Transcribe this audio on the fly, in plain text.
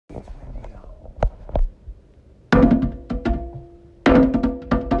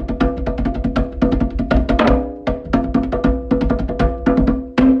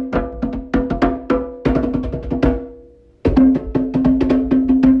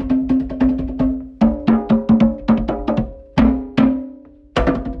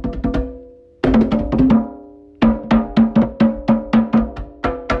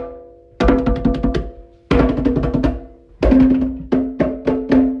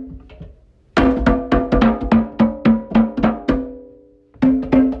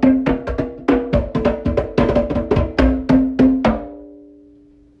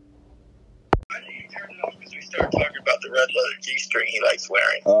G-string he likes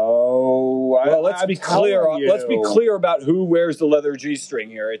wearing. Oh, well, let's be clear. Let's be clear about who wears the leather G-string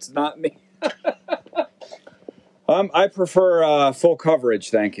here. It's not me. I prefer full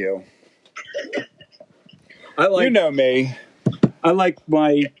coverage, thank you. You know me. I like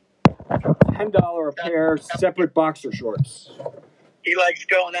my $10 a pair separate boxer shorts. He likes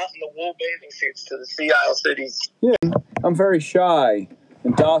going out in the wool bathing suits to the Sea Isle cities. Yeah, I'm very shy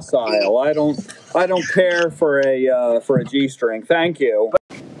and docile. I don't care for a G-string. Thank you.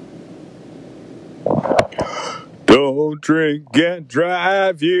 Don't drink and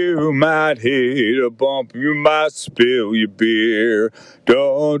drive, you might hit a bump, you might spill your beer.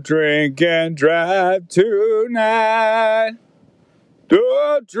 Don't drink and drive tonight.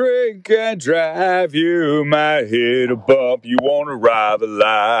 Don't drink and drive, you might hit a bump, you won't arrive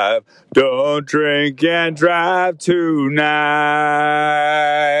alive. Don't drink and drive tonight.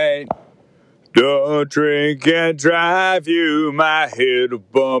 Don't drink and drive, you might hit a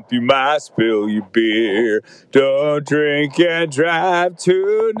bump, you might spill your beer. Don't drink and drive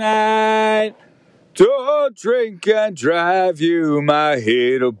tonight. Don't drink and drive, you might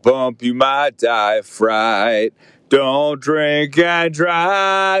hit a bump, you might die of fright. Don't drink and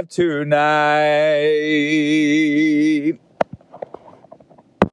drive tonight.